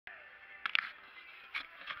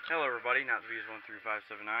Hello everybody,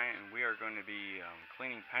 NotTheViews13579, and we are going to be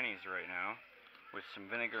cleaning pennies right now with some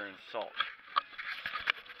vinegar and salt.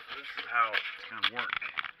 So this is how it's going to work.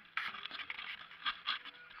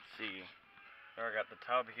 Let's see, so I got the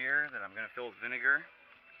tub here that I'm going to fill with vinegar.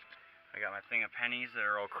 I got my thing of pennies that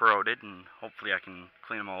are all corroded, and hopefully I can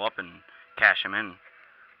clean them all up and cash them in.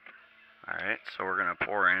 Alright, so we're going to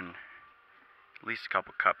pour in at least a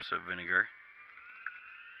couple cups of vinegar.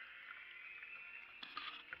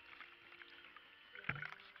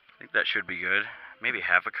 I think that should be good. Maybe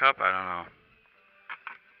half a cup? I don't know.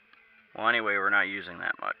 Well, anyway, we're not using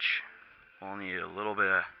that much. We'll need a little bit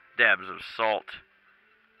of dabs of salt.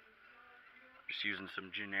 Just using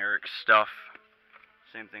some generic stuff.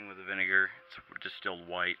 Same thing with the vinegar. It's distilled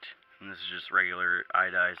white. And this is just regular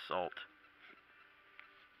iodized salt.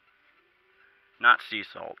 Not sea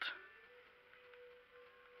salt.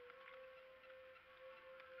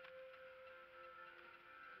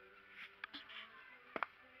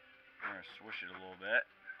 We're going to swish it a little bit.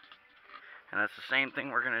 And that's the same thing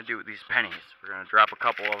we're going to do with these pennies. We're going to drop a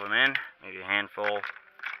couple of them in, maybe a handful,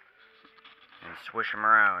 and swish them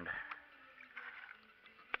around.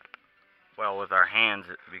 Well, with our hands,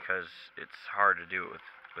 because it's hard to do it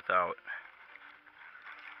without.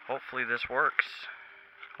 Hopefully this works.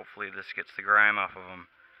 Hopefully this gets the grime off of them.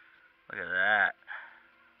 Look at that.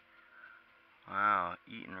 Wow,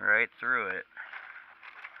 eating right through it.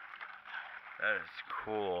 That is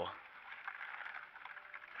cool.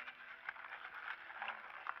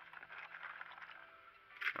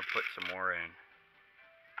 I'll put some more in.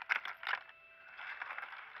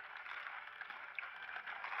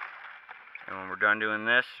 And when we're done doing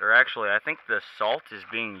this, or actually I think the salt is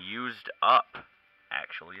being used up,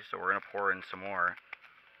 actually, so we're going to pour in some more.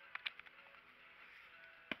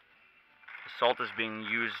 The salt is being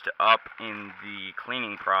used up in the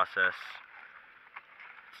cleaning process.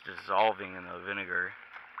 It's dissolving in the vinegar.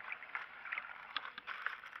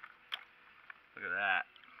 Look at that.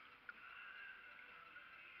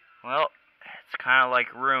 Well, it's kind of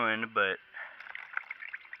like ruined, but at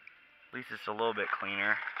least it's a little bit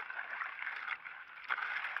cleaner.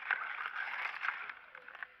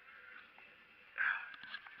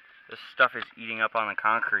 This stuff is eating up on the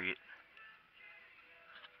concrete.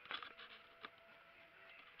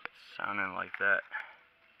 It's sounding like that.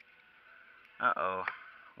 Uh-oh.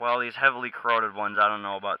 Well, these heavily corroded ones, I don't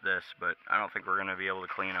know about this, but I don't think we're going to be able to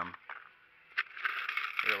clean them.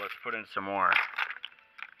 Here, let's put in some more.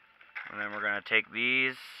 And then we're going to take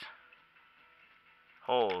these.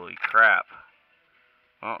 Holy crap.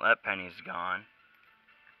 Well, that penny's gone.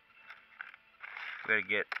 We gotta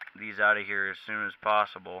get these out of here as soon as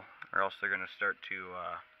possible, or else they're going to start to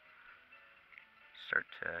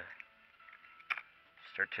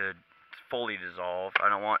fully dissolve. I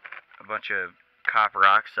don't want a bunch of copper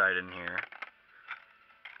oxide in here.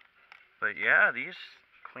 But yeah, these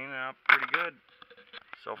cleaning up pretty good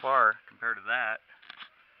so far compared to that.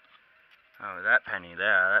 Oh, that penny's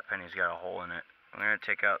got a hole in it. I'm going to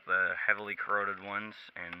take out the heavily corroded ones,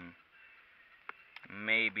 and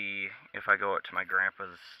maybe if I go out to my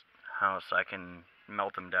grandpa's house, I can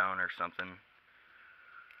melt them down or something.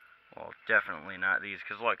 Well, definitely not these,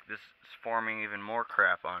 because look, this is forming even more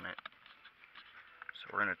crap on it. So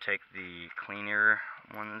we're going to take the cleaner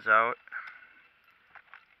ones out,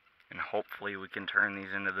 and hopefully we can turn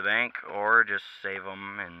these into the bank, or just save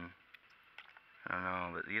them, and I don't know,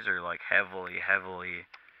 but these are like heavily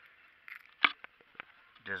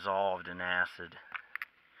dissolved in acid.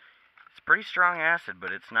 It's pretty strong acid,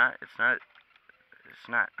 but it's not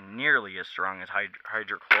nearly as strong as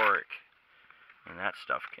hydrochloric. And that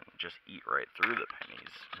stuff can just eat right through the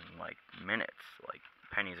pennies in like minutes. Like,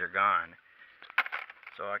 pennies are gone.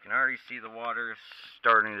 So I can already see the water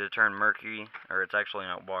starting to turn murky, or it's actually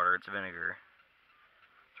not water, it's vinegar.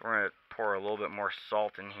 So we're going to pour a little bit more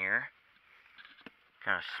salt in here.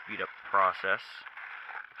 Kind of speed up the process.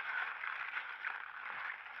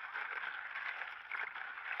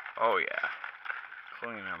 Oh yeah,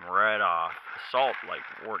 cleaning them right off. The salt like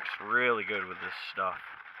works really good with this stuff.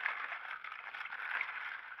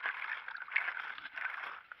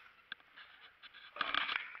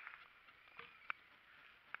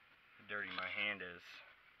 How dirty my hand is.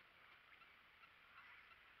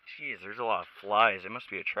 Jeez, there's a lot of flies. They must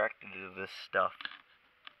be attracted to this stuff.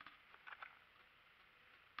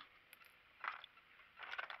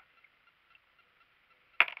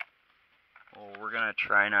 Well, we're gonna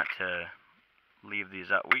try not to leave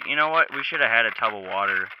these up. You know what? We should have had a tub of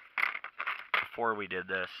water before we did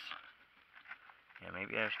this. Yeah,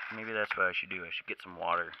 maybe that's what I should do. I should get some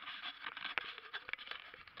water.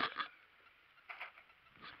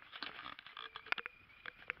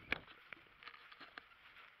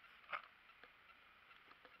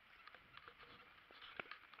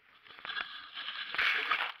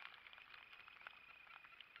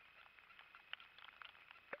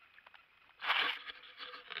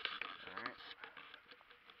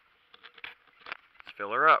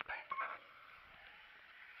 fill her up.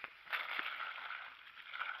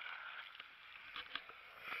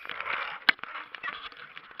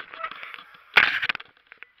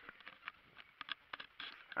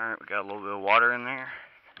 Alright, we got a little bit of water in there,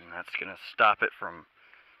 and that's going to stop it from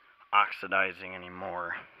oxidizing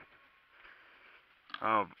anymore.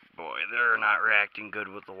 Oh boy, they're not reacting good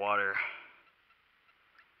with the water.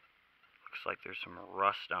 Looks like there's some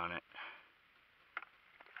rust on it.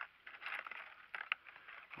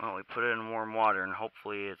 Well, we put it in warm water, and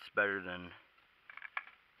hopefully it's better than...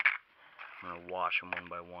 I'm going to wash them one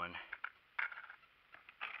by one.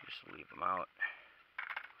 Just leave them out.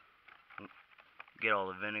 Get all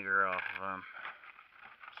the vinegar off of them.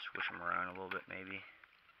 Swish them around a little bit, maybe.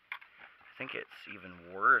 I think it's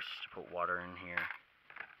even worse to put water in here.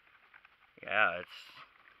 Yeah,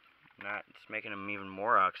 it's making them even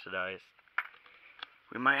more oxidized.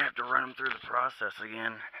 We might have to run them through the process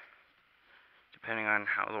again, depending on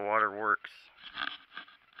how the water works.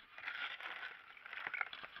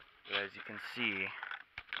 But as you can see,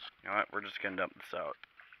 you know what, we're just going to dump this out.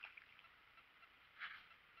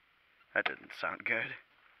 That didn't sound good.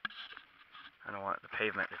 I don't want the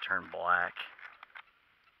pavement to turn black.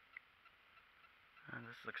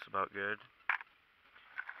 This looks about good.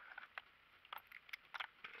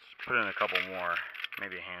 Let's put in a couple more,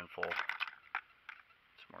 maybe a handful.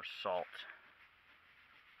 Some more salt.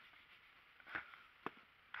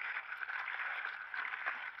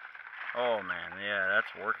 Oh man, yeah,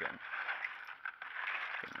 that's working.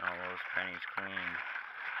 Getting all those pennies clean.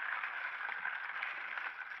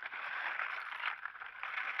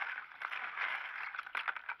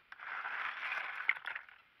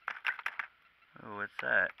 Oh, what's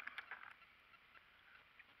that?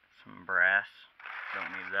 Some brass.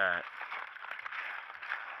 Don't need that.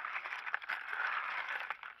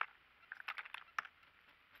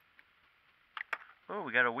 Oh,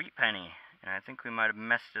 we got a wheat penny. And I think we might have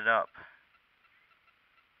messed it up.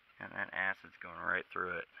 And that acid's going right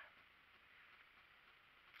through it.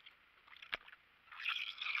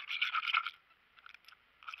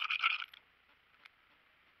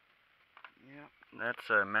 Yep, that's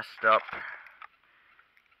a messed up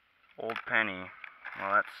old penny.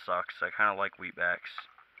 Well, that sucks. I kind of like wheatbacks.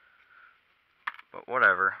 But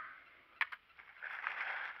whatever.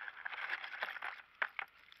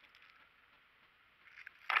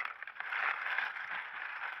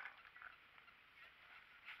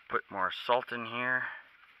 Put more salt in here.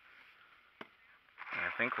 And I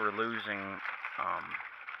think we're losing, I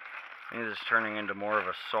think this is turning into more of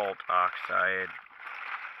a salt oxide,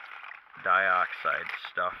 dioxide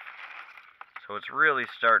stuff. So it's really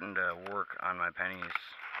starting to work on my pennies.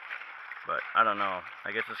 But I don't know.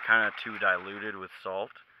 I guess it's kind of too diluted with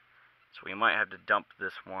salt. So we might have to dump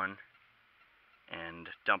this one and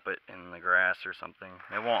dump it in the grass or something.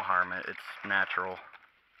 It won't harm it. It's natural.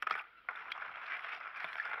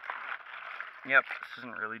 Yep, this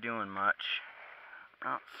isn't really doing much.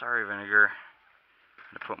 Oh, sorry, vinegar.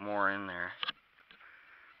 I'm gonna put more in there.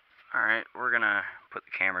 Alright, we're gonna put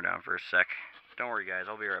the camera down for a sec. Don't worry, guys,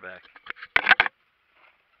 I'll be right back.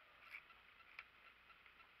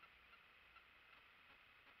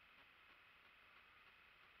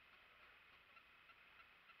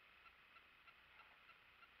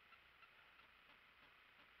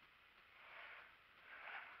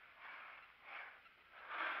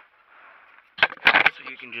 So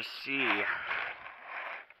you can just see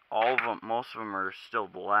all of them, most of them are still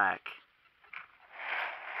black.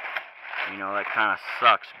 You know, that kind of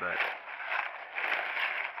sucks, but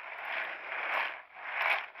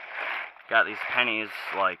got these pennies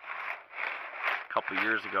like a couple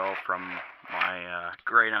years ago from my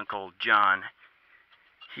great uncle John.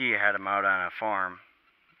 He had them out on a farm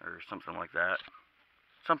or something like that.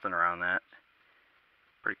 Something around that.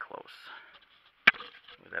 Pretty close.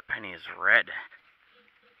 Ooh, that penny is red.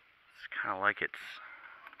 It's kind of like it's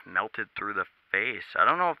melted through the face. I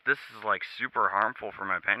don't know if this is like super harmful for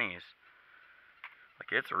my pennies.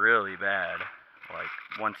 Like, it's really bad. Like,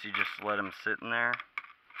 once you just let them sit in there.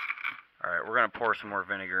 Alright, we're going to pour some more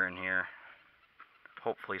vinegar in here.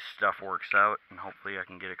 Hopefully stuff works out, and hopefully I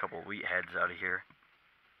can get a couple wheat heads out of here.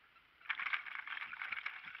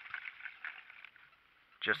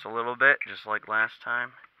 Just a little bit, just like last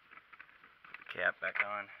time. Put the cap back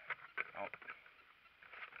on. Oh.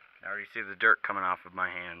 I already see the dirt coming off of my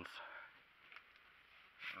hands.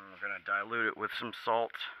 And we're going to dilute it with some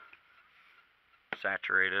salt.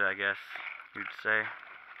 Saturated, I guess you'd say.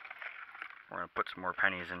 We're going to put some more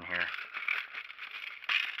pennies in here.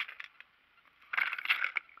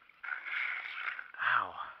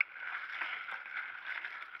 Ow.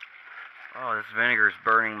 Oh, this vinegar is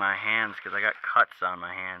burning my hands because I got cuts on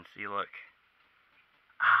my hands. See, look.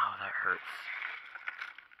 Ow, that hurts.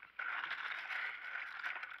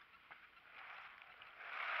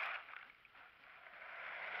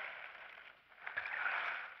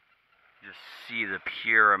 Just see the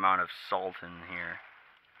pure amount of salt in here.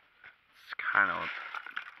 It's kind of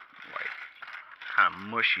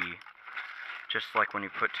mushy. Just like when you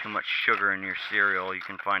put too much sugar in your cereal, you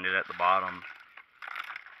can find it at the bottom.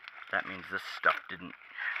 That means this stuff didn't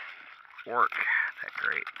work that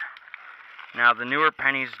great. Now, the newer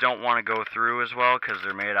pennies don't want to go through as well because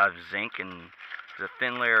they're made out of zinc and there's a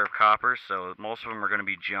thin layer of copper, so most of them are going to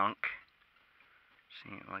be junk.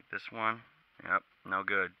 See, like this one? Yep, no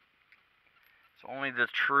good. So only the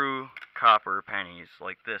true copper pennies,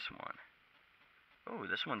 like this one. Oh,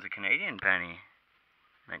 this one's a Canadian penny.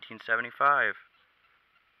 1975.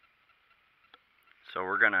 So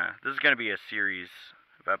this is gonna be a series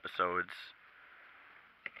of episodes,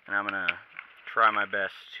 and I'm gonna try my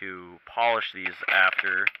best to polish these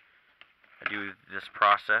after I do this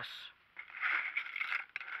process,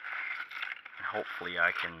 and hopefully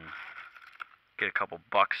I can get a couple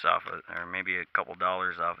bucks off of it, or maybe a couple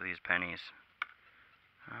dollars off of these pennies.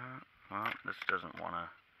 Well, this doesn't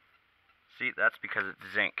wanna. See, that's because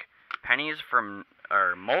it's zinc.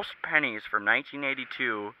 Most pennies from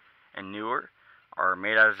 1982 and newer are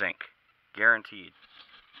made out of zinc. Guaranteed.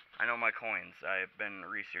 I know my coins. I've been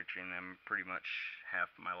researching them pretty much half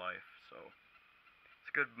my life, so it's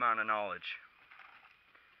a good amount of knowledge.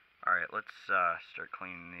 Alright, let's start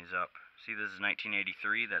cleaning these up. See, this is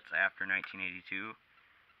 1983. That's after 1982.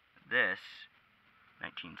 This,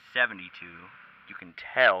 1972. You can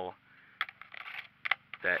tell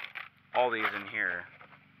that all these in here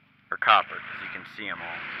are copper, because you can see them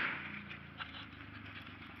all.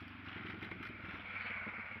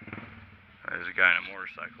 There's a guy on a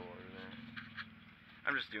motorcycle over there.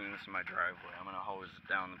 I'm just doing this in my driveway. I'm going to hose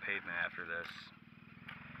down the pavement after this.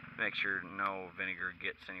 Make sure no vinegar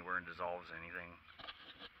gets anywhere and dissolves anything.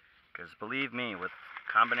 Because believe me, with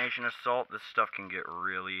combination of salt, this stuff can get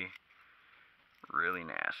really, really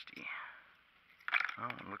nasty.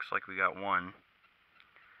 Oh, it looks like we got one.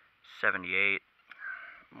 78.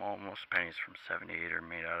 Well, most pennies from 78 are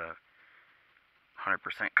made out of 100%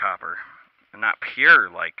 copper. And not pure,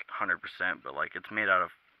 like, 100%, but, like, it's made out of,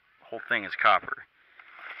 the whole thing is copper.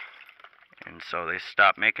 And so they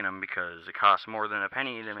stopped making them because it costs more than a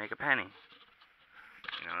penny to make a penny.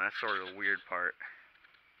 You know, that's sort of the weird part.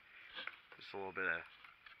 Just a little bit of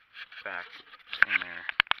back in there.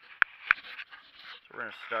 So we're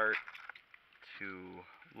going to start to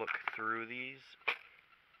look through these.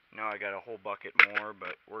 Now I got a whole bucket more,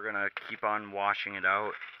 but we're going to keep on washing it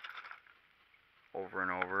out over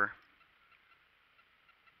and over.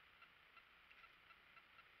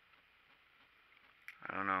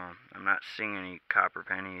 I don't know. I'm not seeing any copper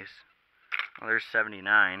pennies. Well, there's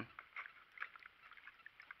 79.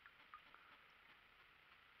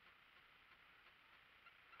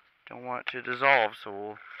 Don't want it to dissolve, so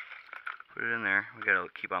we'll put it in there. We gotta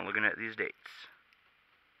keep on looking at these dates.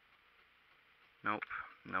 Nope,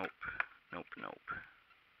 nope, nope, nope.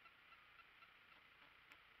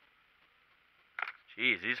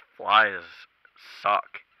 Jeez, these flies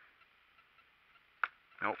suck.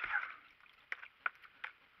 Nope.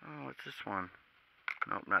 Oh, what's this one?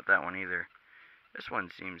 Nope, not that one either. This one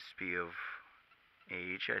seems to be of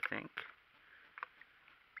age, I think.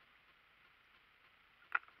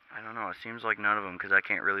 I don't know, it seems like none of them because I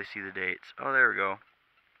can't really see the dates. Oh, there we go.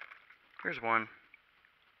 Here's one.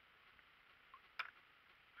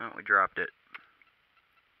 Oh, we dropped it.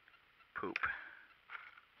 Poop.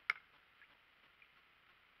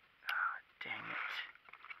 Ah, dang it.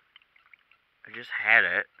 I just had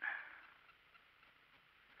it.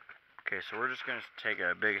 Okay, so we're just going to take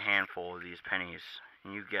a big handful of these pennies,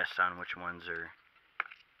 and you guess on which ones are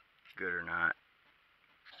good or not.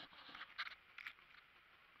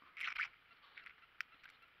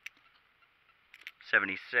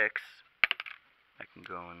 $76. I can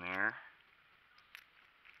go in there.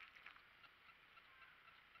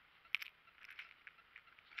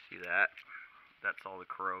 See that? That's all the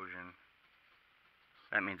corrosion.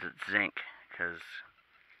 That means it's zinc, because,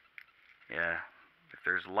 yeah, if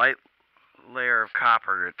there's light layer of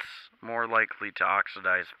copper, it's more likely to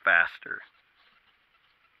oxidize faster.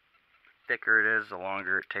 The thicker it is, the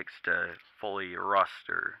longer it takes to fully rust,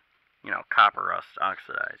 or, you know, copper rust,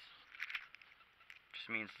 oxidize. Just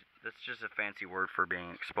means, that's just a fancy word for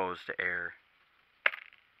being exposed to air.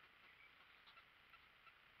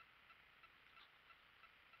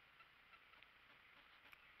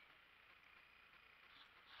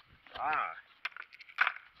 Ah.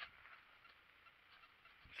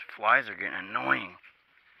 Flies are getting annoying.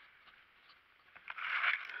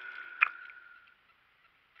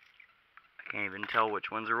 I can't even tell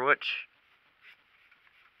which ones are which.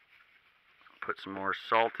 Put some more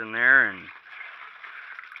salt in there and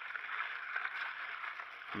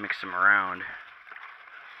mix them around.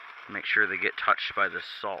 Make sure they get touched by the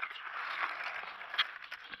salt.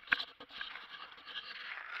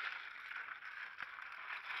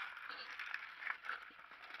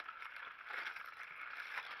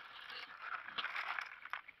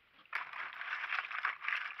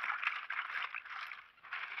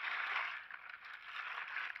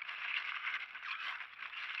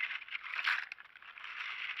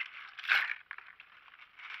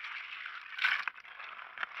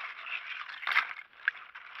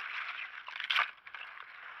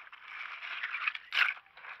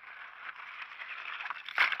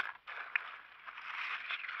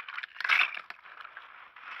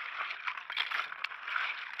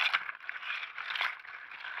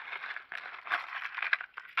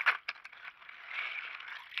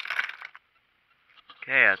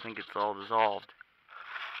 Okay, I think it's all dissolved.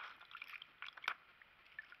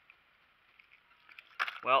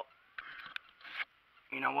 Well,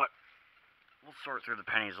 you know what? We'll sort through the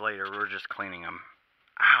pennies later. We're just cleaning them.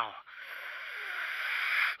 Ow!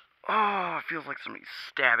 Oh, it feels like somebody's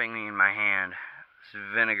stabbing me in my hand. This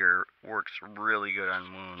vinegar works really good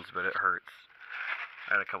on wounds, but it hurts.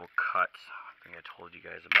 I had a couple cuts. I think I told you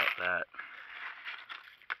guys about that.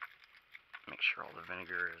 Make sure all the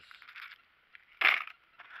vinegar is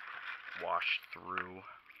washed through.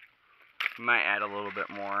 You might add a little bit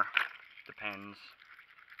more. Depends.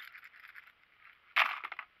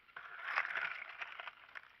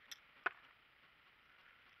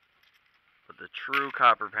 But the true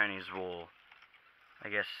copper pennies will, I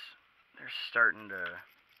guess, they're starting to,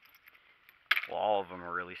 well, all of them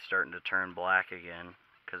are really starting to turn black again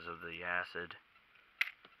because of the acid,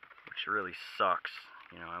 which really sucks.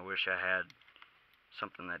 You know, I wish I had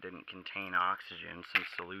something that didn't contain oxygen, some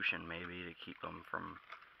solution maybe to keep them from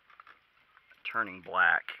turning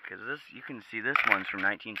black, because this, you can see this one's from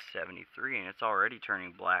 1973 and it's already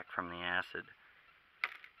turning black from the acid.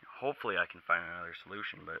 Hopefully I can find another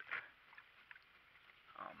solution, but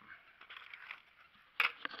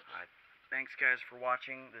thanks guys for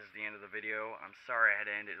watching. This is the end of the video. I'm sorry I had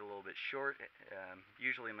to end it a little bit short.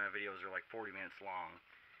 Usually my videos are like 40 minutes long,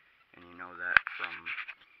 and you know that from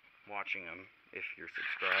watching them if you're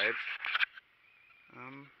subscribed.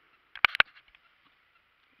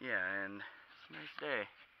 Yeah, and it's a nice day.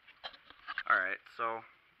 Alright, so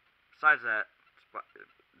besides that,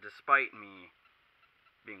 despite me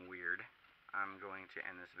being weird, I'm going to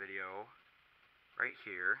end this video right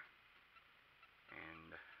here,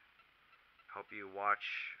 and hope you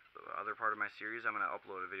watch the other part of my series. I'm going to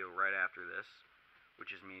upload a video right after this,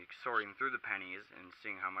 which is me sorting through the pennies and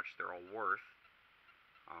seeing how much they're all worth.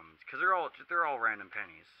 Because they're all random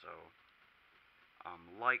pennies. So,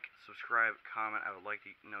 like, subscribe, comment. I would like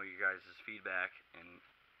to know you guys' feedback and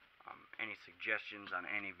any suggestions on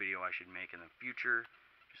any video I should make in the future.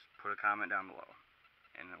 Just put a comment down below.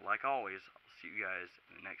 And like always, I'll see you guys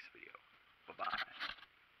in the next video. Bye-bye.